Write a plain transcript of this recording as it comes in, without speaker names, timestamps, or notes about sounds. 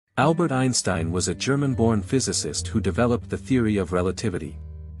Albert Einstein was a German-born physicist who developed the theory of relativity.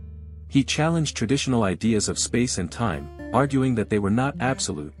 He challenged traditional ideas of space and time, arguing that they were not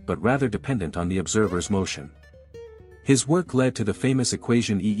absolute but rather dependent on the observer's motion. His work led to the famous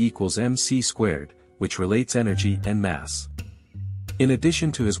equation E=mc², which relates energy and mass. In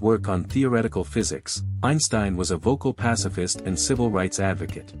addition to his work on theoretical physics, Einstein was a vocal pacifist and civil rights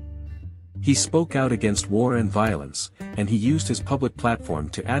advocate. He spoke out against war and violence, and he used his public platform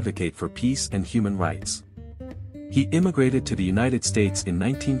to advocate for peace and human rights. He immigrated to the United States in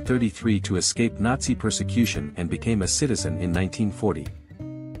 1933 to escape Nazi persecution and became a citizen in 1940.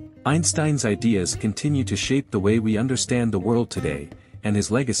 Einstein's ideas continue to shape the way we understand the world today, and his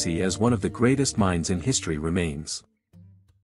legacy as one of the greatest minds in history remains.